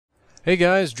Hey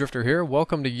guys, Drifter here.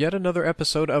 Welcome to yet another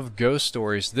episode of Ghost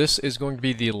Stories. This is going to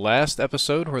be the last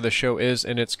episode where the show is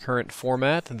in its current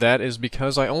format. That is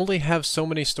because I only have so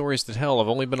many stories to tell. I've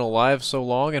only been alive so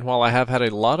long, and while I have had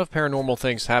a lot of paranormal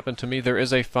things happen to me, there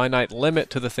is a finite limit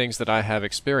to the things that I have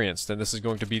experienced, and this is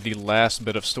going to be the last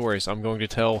bit of stories. I'm going to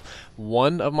tell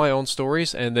one of my own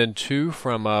stories, and then two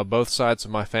from both sides of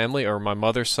my family, or my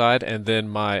mother's side, and then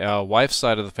my wife's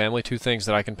side of the family, two things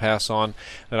that I can pass on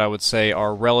that I would say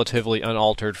are relatively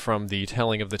unaltered from the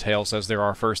telling of the tales, as there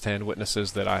are first-hand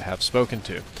witnesses that I have spoken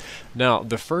to. Now,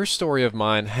 the first story of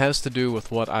mine has to do with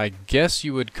what I guess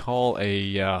you would call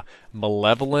a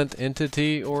malevolent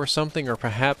entity or something, or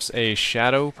perhaps a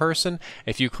shadow person.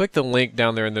 If you click the link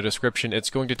down there in the description, it's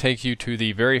going to take you to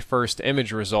the very first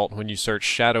image result when you search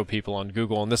shadow people on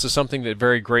Google, and this is something that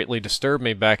very greatly disturbed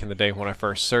me back in the day when I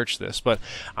first searched this, but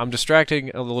I'm distracting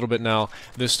a little bit now.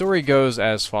 The story goes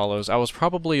as follows. I was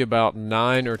probably about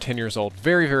 9 or 10 years old,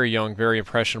 very, very young, very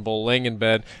impressionable, laying in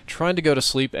bed, trying to go to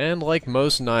sleep, and like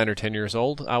most 9 or 10 years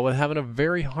old, I was having a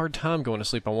very hard time going to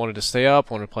sleep. I wanted to stay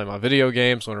up, wanted to play my video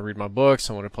games, wanted to read my books,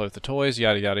 I wanted to play with the toys,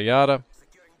 yada yada yada.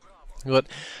 But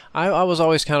I was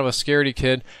always kind of a scaredy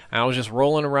kid, and I was just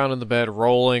rolling around in the bed,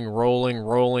 rolling,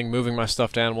 moving my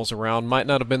stuffed animals around. Might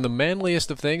not have been the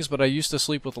manliest of things, but I used to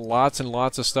sleep with lots and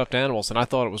lots of stuffed animals, and I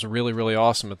thought it was really, really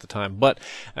awesome at the time. But,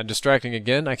 distracting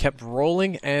again, I kept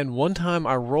rolling, and one time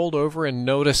I rolled over and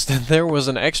noticed that there was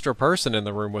an extra person in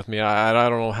the room with me. I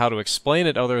don't know how to explain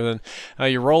it other than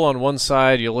you roll on one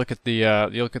side, you look at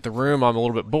the room, I'm a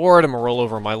little bit bored, I'm gonna roll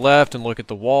over on my left and look at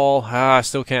the wall. I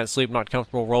still can't sleep, not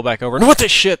comfortable, roll back over, and what the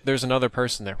shit? There's another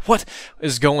person there. What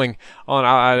is going on?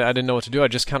 I didn't know what to do. I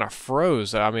just kind of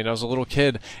froze. I mean, I was a little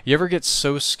kid. You ever get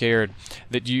so scared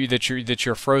that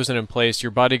you're frozen in place?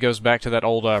 Your body goes back to that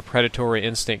old predatory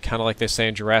instinct, kind of like they say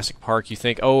in Jurassic Park. You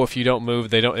think, oh, if you don't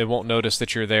move, it won't notice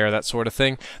that you're there. That sort of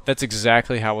thing. That's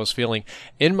exactly how I was feeling.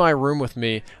 In my room with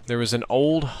me, there was an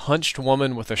old hunched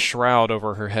woman with a shroud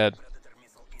over her head,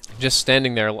 just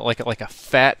standing there like a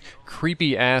fat,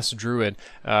 creepy ass druid,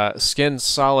 skin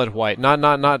solid white,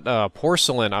 not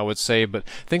porcelain, I would say, but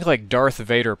think like Darth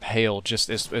Vader pale, just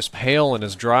as pale and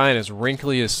as dry and as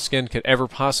wrinkly as skin could ever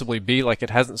possibly be, like it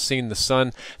hasn't seen the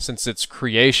sun since its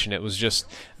creation. It was just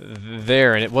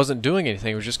there, and it wasn't doing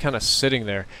anything. It was just kind of sitting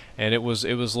there, and it was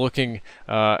looking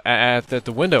at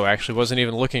the window. Actually, wasn't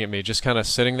even looking at me, just kind of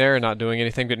sitting there and not doing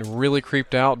anything. Getting really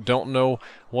creeped out. Don't know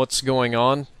what's going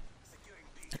on.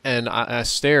 And I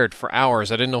stared for hours.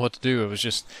 I didn't know what to do. It was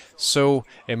just so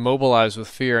immobilized with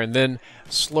fear. And then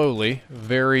slowly,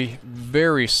 very,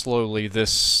 very slowly,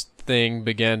 this thing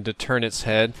began to turn its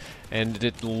head, and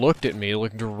it looked at me,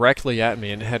 looked directly at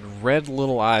me, and it had red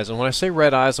little eyes. And when I say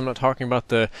red eyes, I'm not talking about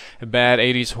the bad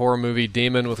 80s horror movie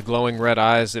demon with glowing red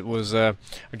eyes. It was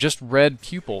just red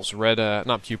pupils.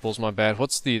 Not pupils, my bad.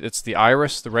 It's the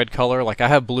iris, the red color. Like I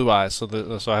have blue eyes, so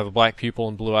I have a black pupil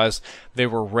and blue eyes. They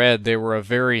were red. They were a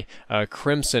very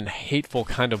crimson, hateful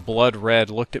kind of blood red.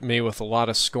 Looked at me with a lot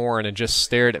of scorn and just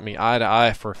stared at me eye to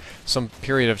eye for some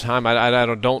period of time. I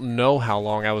don't know how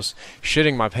long. I was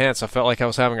shitting my pants. I felt like I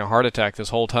was having a heart attack this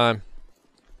whole time,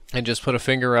 and just put a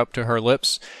finger up to her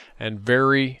lips and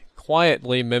very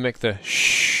quietly mimic the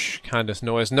shh kind of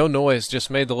noise. No noise, just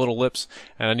made the little lips,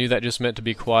 and I knew that just meant to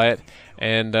be quiet.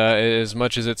 And as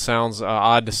much as it sounds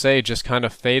odd to say, just kind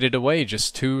of faded away.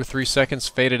 Just 2 or 3 seconds,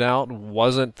 faded out,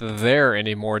 wasn't there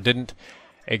anymore, didn't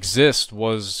exist,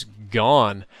 was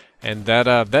gone. And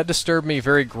that disturbed me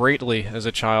very greatly as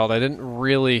a child. I didn't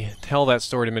really tell that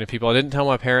story to many people. I didn't tell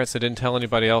my parents. I didn't tell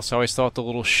anybody else. I always thought the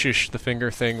little shush, the finger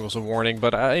thing was a warning.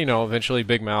 But, eventually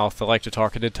big mouth. I like to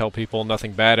talk. I did tell people.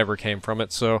 Nothing bad ever came from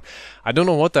it. So I don't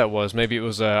know what that was. Maybe it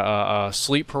was a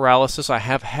sleep paralysis. I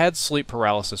have had sleep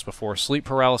paralysis before. Sleep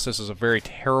paralysis is a very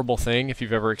terrible thing if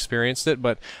you've ever experienced it.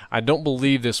 But I don't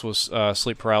believe this was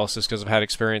sleep paralysis because I've had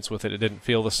experience with it. It didn't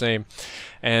feel the same.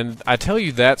 And I tell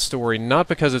you that story not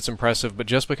because it's impressive, but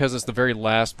just because it's the very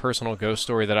last personal ghost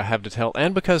story that I have to tell,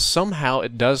 and because somehow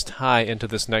it does tie into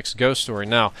this next ghost story.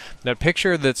 Now, that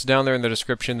picture that's down there in the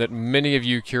description that many of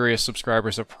you curious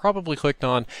subscribers have probably clicked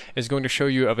on is going to show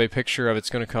you of a picture of,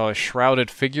 it's going to call a shrouded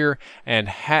figure and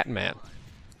Hat Man.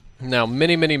 Now,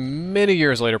 many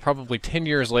years later, probably 10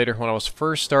 years later, when I was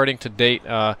first starting to date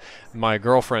my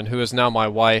girlfriend, who is now my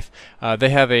wife,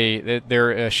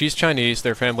 she's Chinese,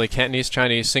 their family, Cantonese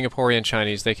Chinese, Singaporean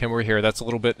Chinese, they came over here. That's a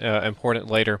little bit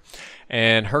important later.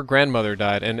 And her grandmother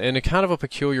died, and in a kind of a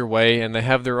peculiar way, and they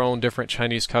have their own different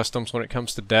Chinese customs when it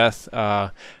comes to death.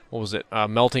 What was it?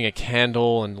 Melting a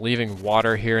candle and leaving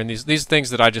water here, and these things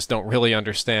that I just don't really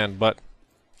understand, but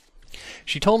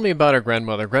She told me about her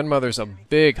grandmother. Grandmother's a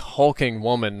big, hulking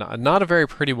woman, not a very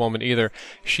pretty woman either.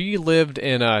 She lived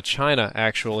in China,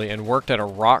 actually, and worked at a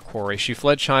rock quarry. She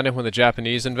fled China when the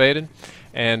Japanese invaded,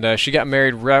 and she got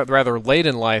married rather late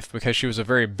in life because she was a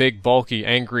very big, bulky,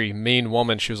 angry, mean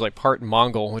woman. She was like part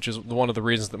Mongol, which is one of the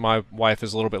reasons that my wife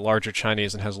is a little bit larger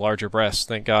Chinese and has larger breasts.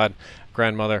 Thank God,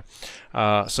 grandmother.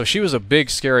 So she was a big,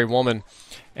 scary woman.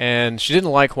 And she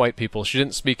didn't like white people. She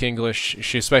didn't speak English.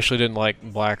 She especially didn't like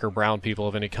black or brown people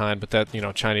of any kind, but that,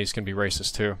 Chinese can be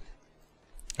racist too.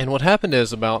 And what happened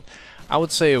is about, I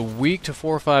would say, a week to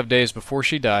 4 or 5 days before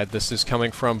she died, this is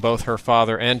coming from both her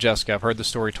father and Jessica. I've heard the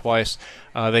story twice.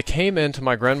 They came into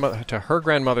her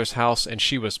grandmother's house, and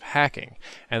she was packing.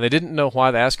 And they didn't know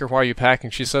why. They asked her, "Why are you packing?"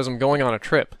 She says, "I'm going on a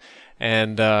trip."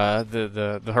 And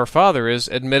her father is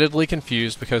admittedly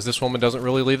confused because this woman doesn't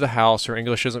really leave the house. Her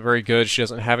English isn't very good. She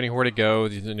doesn't have anywhere to go.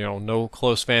 No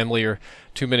close family or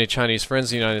too many Chinese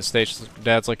friends in the United States.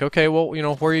 Dad's like, "Okay, well,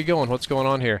 where are you going? What's going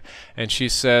on here?" And she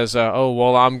says, "Oh,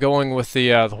 well, I'm going with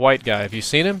the white guy. Have you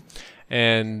seen him?"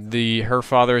 And her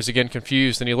father is again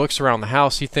confused, and he looks around the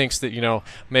house. He thinks that,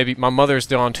 maybe my mother's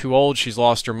gone too old. She's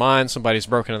lost her mind. Somebody's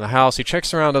broken in the house. He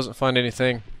checks around, doesn't find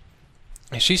anything.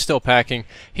 And she's still packing.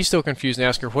 He's still confused and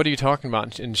asks her, "What are you talking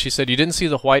about?" And she said, "You didn't see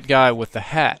the white guy with the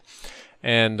hat."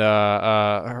 And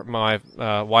my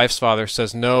wife's father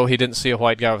says, "No, he didn't see a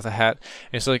white guy with a hat."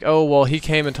 And it's like, "Oh, well, he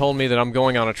came and told me that I'm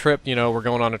going on a trip. We're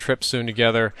going on a trip soon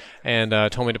together, and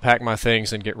told me to pack my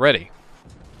things and get ready."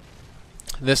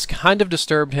 This kind of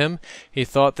disturbed him. He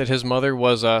thought that his mother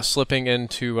was slipping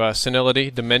into senility,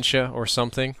 dementia, or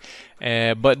something,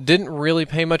 but didn't really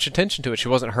pay much attention to it. She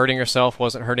wasn't hurting herself,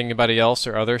 wasn't hurting anybody else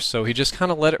or others, so he just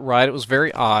kind of let it ride. It was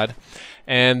very odd.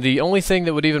 And the only thing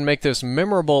that would even make this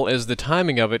memorable is the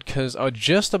timing of it, because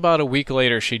just about a week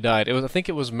later she died. I think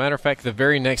it was, matter of fact, the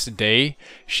very next day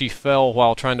she fell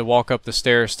while trying to walk up the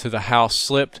stairs to the house,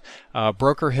 slipped,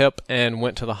 broke her hip, and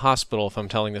went to the hospital, if I'm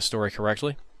telling this story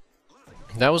correctly.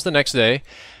 That was the next day,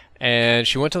 and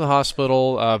she went to the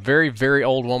hospital. A very, very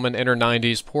old woman in her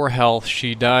 90s, poor health.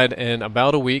 She died in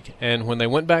about a week, and when they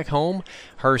went back home,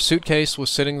 her suitcase was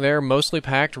sitting there, mostly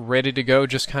packed, ready to go,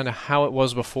 just kind of how it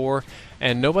was before,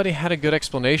 and nobody had a good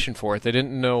explanation for it. They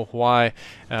didn't know why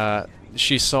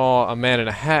she saw a man in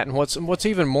a hat, and what's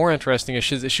even more interesting is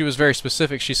she was very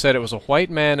specific. She said it was a white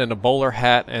man in a bowler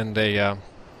hat and a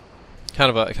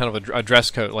kind of a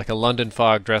dress coat, like a London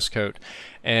fog dress coat.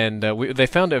 And they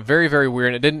found it very, very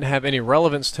weird, and it didn't have any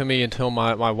relevance to me until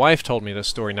my wife told me this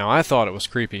story. Now, I thought it was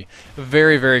creepy.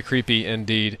 Very, very creepy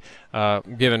indeed,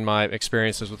 given my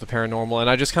experiences with the paranormal, and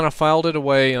I just kind of filed it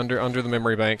away under the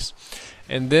memory banks.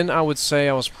 And then I would say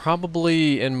I was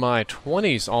probably in my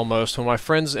 20s almost when my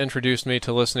friends introduced me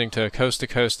to listening to Coast to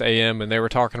Coast AM, and they were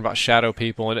talking about shadow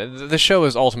people. And the show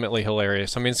is ultimately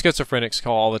hilarious. I mean, schizophrenics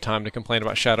call all the time to complain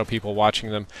about shadow people watching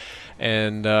them.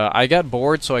 And I got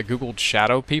bored, so I Googled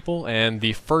shadow people, and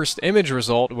the first image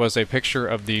result was a picture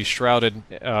of the shrouded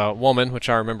woman, which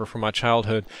I remember from my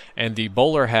childhood, and the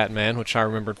bowler hat man, which I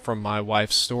remembered from my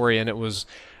wife's story, and it was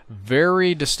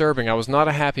very disturbing. I was not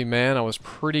a happy man. I was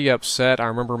pretty upset. I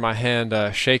remember my hand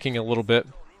shaking a little bit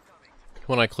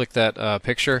when I clicked that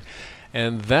picture.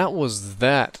 And that was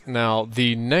that. Now,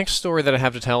 the next story that I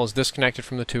have to tell is disconnected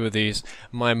from the two of these.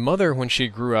 My mother, when she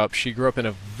grew up in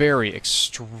a very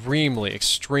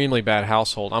extremely bad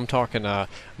household. I'm talking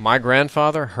my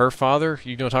grandfather, her father.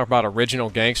 You talk about original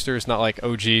gangsters, not like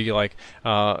OG, like,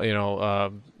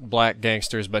 black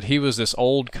gangsters, but he was this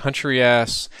old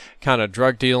country-ass kind of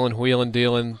drug dealing, wheeling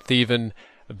dealing, thieving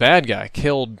bad guy.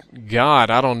 Killed, God,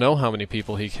 I don't know how many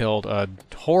people he killed.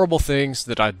 Horrible things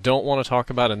that I don't want to talk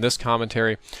about in this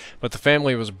commentary, but the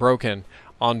family was broken,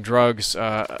 on drugs,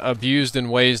 abused in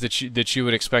ways that you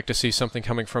would expect to see something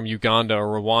coming from Uganda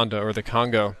or Rwanda or the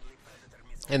Congo.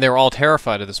 And they were all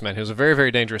terrified of this man. He was a very,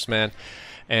 very dangerous man.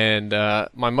 And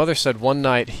my mother said one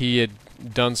night he had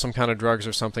done some kind of drugs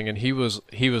or something, and he was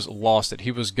lost it.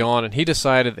 He was gone, and he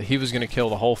decided that he was going to kill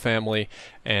the whole family,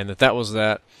 and that was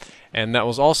that. And that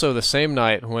was also the same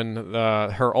night when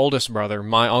her oldest brother,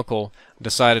 my uncle,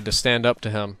 decided to stand up to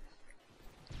him.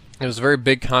 It was a very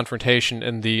big confrontation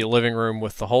in the living room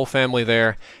with the whole family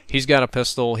there. He's got a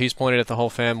pistol. He's pointed at the whole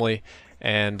family.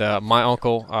 And my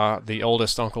uncle, the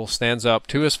oldest uncle, stands up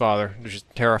to his father, which is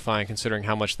terrifying considering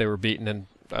how much they were beaten and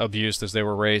abused as they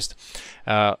were raised.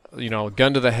 Gun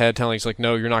to the head, telling he's like,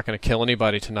 "No, you're not going to kill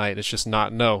anybody tonight. It's just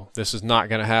not, no, this is not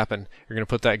going to happen. You're going to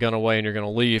put that gun away and you're going to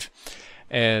leave."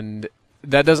 And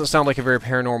that doesn't sound like a very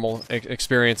paranormal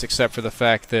experience, except for the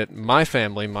fact that my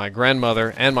family, my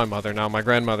grandmother and my mother, now my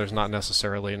grandmother's not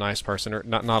necessarily a nice person, or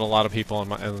not a lot of people on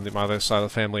my other side of the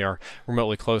family are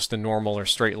remotely close to normal or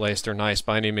straight-laced or nice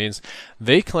by any means.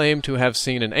 They claim to have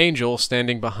seen an angel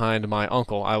standing behind my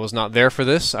uncle. I was not there for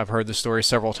this. I've heard the story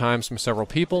several times from several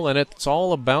people, and it's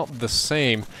all about the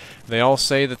same. They all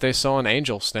say that they saw an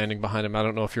angel standing behind him. I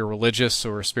don't know if you're religious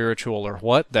or spiritual or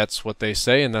what. That's what they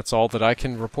say, and that's all that I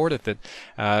can report it. That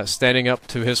standing up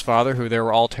to his father, who they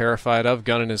were all terrified of,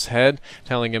 gun in his head,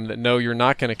 telling him that, no, you're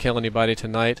not going to kill anybody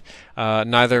tonight.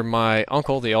 Neither my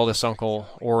uncle, the eldest uncle,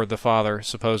 or the father,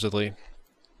 supposedly.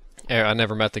 I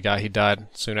never met the guy. He died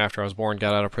soon after I was born,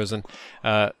 got out of prison.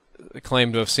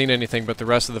 Claimed to have seen anything, but the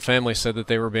rest of the family said that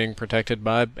they were being protected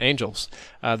by angels.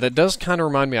 That does kind of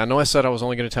remind me, I know I said I was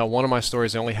only going to tell one of my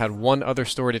stories. I only had one other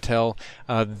story to tell.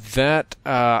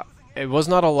 It was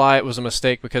not a lie, it was a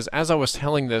mistake, because as I was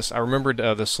telling this, I remembered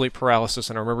the sleep paralysis,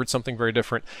 and I remembered something very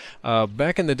different.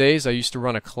 Back in the days, I used to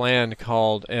run a clan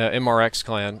called MRX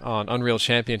Clan on Unreal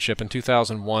Championship in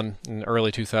 2001, in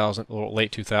early 2000, or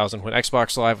late 2000, when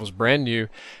Xbox Live was brand new,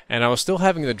 and I was still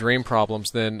having the dream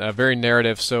problems then, very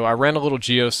narrative, so I ran a little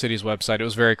GeoCities website. It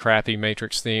was very crappy,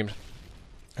 Matrix themed.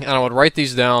 And I would write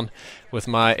these down with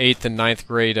my 8th and 9th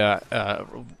grade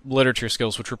literature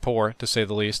skills, which were poor, to say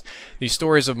the least. These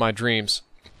stories of my dreams.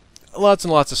 Lots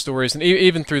and lots of stories, and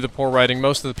even through the poor writing,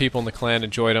 most of the people in the clan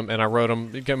enjoyed them, and I wrote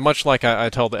them, much like I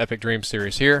tell the Epic Dream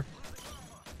series here.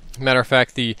 Matter of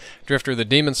fact, the Drifter, the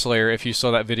Demon Slayer, if you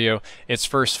saw that video, its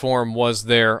first form was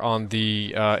there on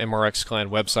the MRX Clan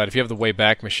website. If you have the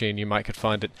Wayback Machine, you might could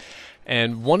find it.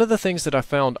 And one of the things that I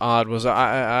found odd was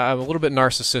I'm a little bit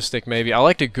narcissistic, maybe. I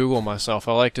like to Google myself.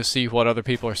 I like to see what other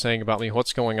people are saying about me,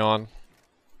 what's going on.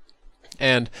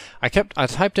 And I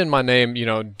typed in my name, you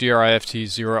know,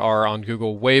 Drift0r on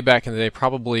Google way back in the day,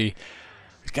 probably,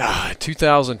 God,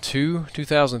 2002,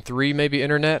 2003, maybe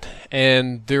internet,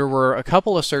 and there were a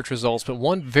couple of search results, but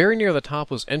one very near the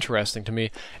top was interesting to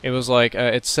me. It was like,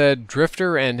 it said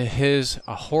Drifter and his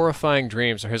horrifying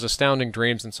dreams, or his astounding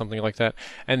dreams, and something like that.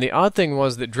 And the odd thing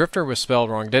was that Drifter was spelled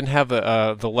wrong. Didn't have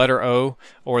the letter O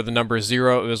or the number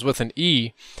 0. It was with an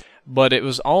E, but it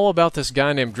was all about this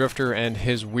guy named Drifter and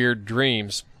his weird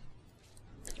dreams.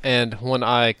 And when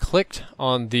I clicked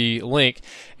on the link,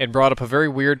 it brought up a very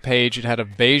weird page. It had a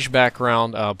beige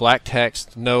background, black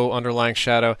text, no underlying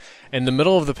shadow. In the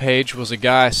middle of the page was a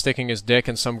guy sticking his dick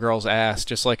in some girl's ass,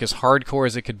 just like as hardcore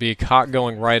as it could be, cock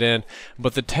going right in.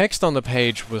 But the text on the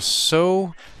page was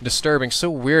so disturbing, so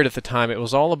weird at the time. It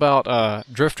was all about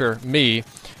Drifter, me,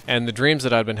 and the dreams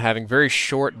that I'd been having. Very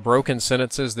short, broken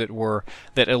sentences that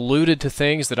alluded to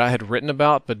things that I had written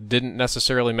about, but didn't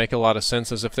necessarily make a lot of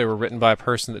sense, as if they were written by a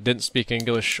person that didn't speak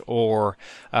English, or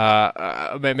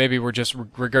maybe were just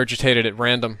regurgitated at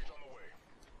random.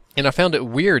 And I found it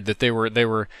weird that they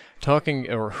were talking,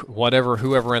 or whatever,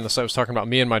 whoever ran the site was talking about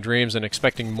me and my dreams and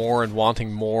expecting more and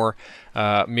wanting more,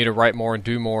 me to write more and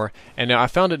do more. And I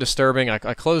found it disturbing.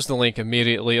 I closed the link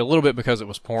immediately, a little bit because it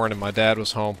was porn and my dad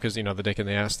was home, because, you know, the dick in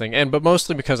the ass thing, but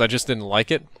mostly because I just didn't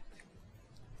like it.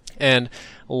 And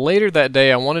later that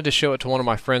day, I wanted to show it to one of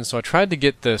my friends, so I tried to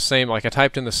get the same, like I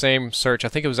typed in the same search. I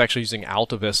think it was actually using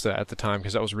AltaVista at the time,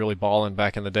 because that was really ballin'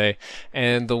 back in the day.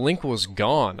 And the link was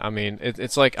gone. I mean,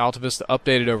 it's like AltaVista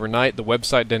updated overnight. The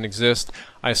website didn't exist.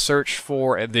 I searched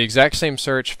for the exact same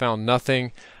search, found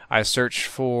nothing. I searched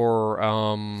for,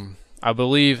 I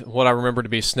believe what I remember to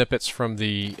be snippets from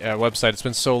the website. It's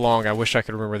been so long, I wish I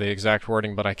could remember the exact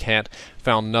wording, but I can't.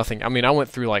 Found nothing. I mean, I went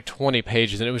through like 20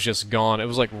 pages and it was just gone. It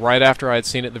was like right after I had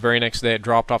seen it the very next day, it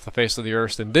dropped off the face of the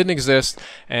earth and didn't exist,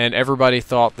 and everybody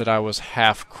thought that I was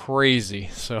half crazy.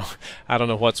 So I don't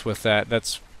know what's with that.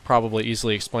 That's probably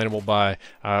easily explainable by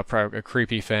a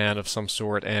creepy fan of some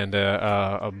sort and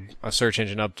a search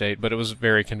engine update, but it was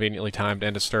very conveniently timed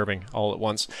and disturbing all at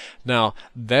once. Now,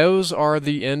 those are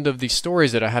the end of the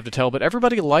stories that I have to tell, but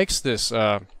everybody likes this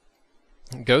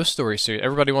ghost story series.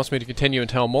 Everybody wants me to continue and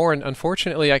tell more, and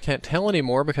unfortunately I can't tell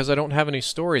anymore because I don't have any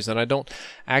stories, and I don't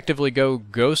actively go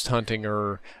ghost hunting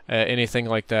or anything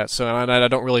like that. So I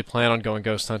don't really plan on going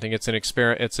ghost hunting. It's an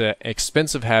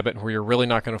expensive habit where you're really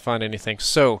not going to find anything.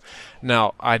 So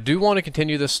now I do want to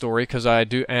continue this story because I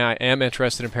am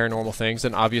interested in paranormal things,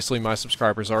 and obviously my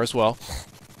subscribers are as well.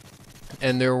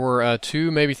 And there were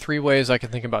 2, maybe 3 ways I could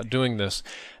think about doing this.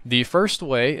 The first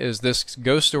way is this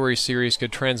ghost story series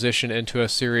could transition into a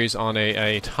series on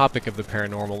a topic of the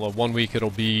paranormal. One week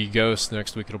it'll be ghosts,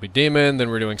 next week it'll be demon,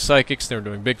 then we're doing psychics, then we're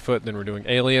doing Bigfoot, then we're doing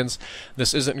aliens.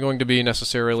 This isn't going to be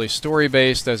necessarily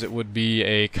story-based as it would be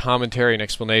a commentary and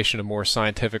explanation, a more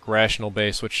scientific, rational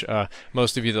base, which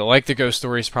most of you that like the ghost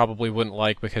stories probably wouldn't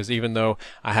like, because even though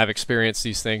I have experienced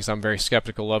these things, I'm very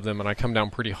skeptical of them, and I come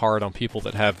down pretty hard on people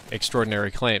that have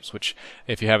extraordinary claims, which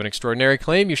if you have an extraordinary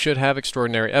claim, you should have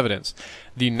extraordinary evidence.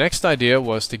 The next idea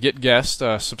was to get guests,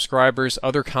 subscribers,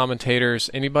 other commentators,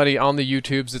 anybody on the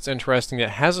YouTubes that's interesting that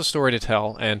has a story to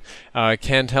tell and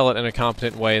can tell it in a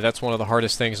competent way. That's one of the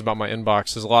hardest things about my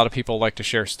inbox, is a lot of people like to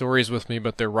share stories with me,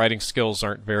 but their writing skills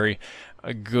aren't very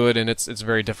good, and it's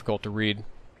very difficult to read.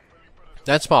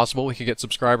 That's possible. We could get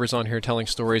subscribers on here telling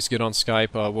stories, get on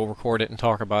Skype, we'll record it and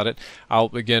talk about it. I'll,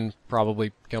 again,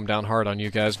 probably come down hard on you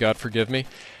guys, God forgive me.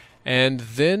 And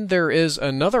then there is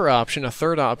another option, a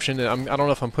third option. I don't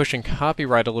know if I'm pushing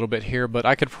copyright a little bit here, but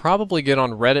I could probably get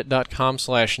on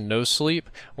reddit.com/nosleep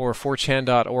or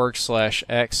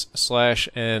 4chan.org/x/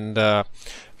 and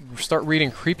start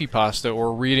reading creepypasta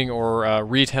or reading or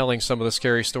retelling some of the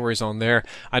scary stories on there.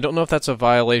 I don't know if that's a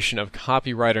violation of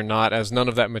copyright or not, as none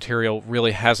of that material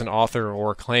really has an author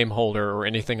or claim holder or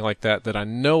anything like that that I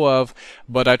know of,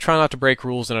 but I try not to break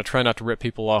rules and I try not to rip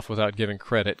people off without giving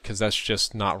credit, because that's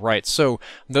just not right. So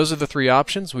those are the three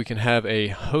options. We can have a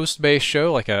host-based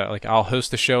show, like I'll host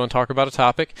the show and talk about a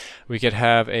topic. We could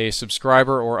have a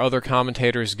subscriber or other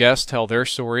commentators, guests, tell their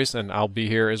stories, and I'll be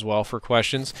here as well for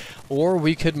questions. Or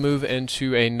we could move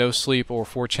into a no sleep or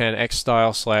 4chan X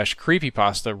style /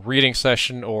 creepypasta reading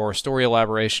session or story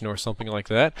elaboration or something like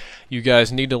that. You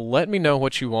guys need to let me know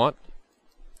what you want,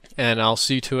 and I'll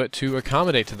see to it to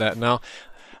accommodate to that. Now,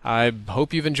 I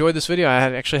hope you've enjoyed this video.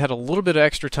 I actually had a little bit of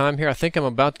extra time here. I think I'm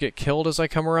about to get killed as I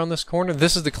come around this corner.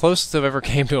 This is the closest I've ever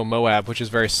came to a Moab, which is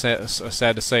very sad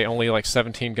to say. Only like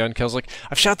 17 gun kills. Like,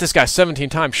 I've shot this guy 17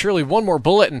 times. Surely one more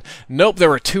bullet, and nope, there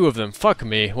were 2 of them. Fuck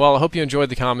me. Well, I hope you enjoyed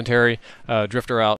the commentary. Drift0r out.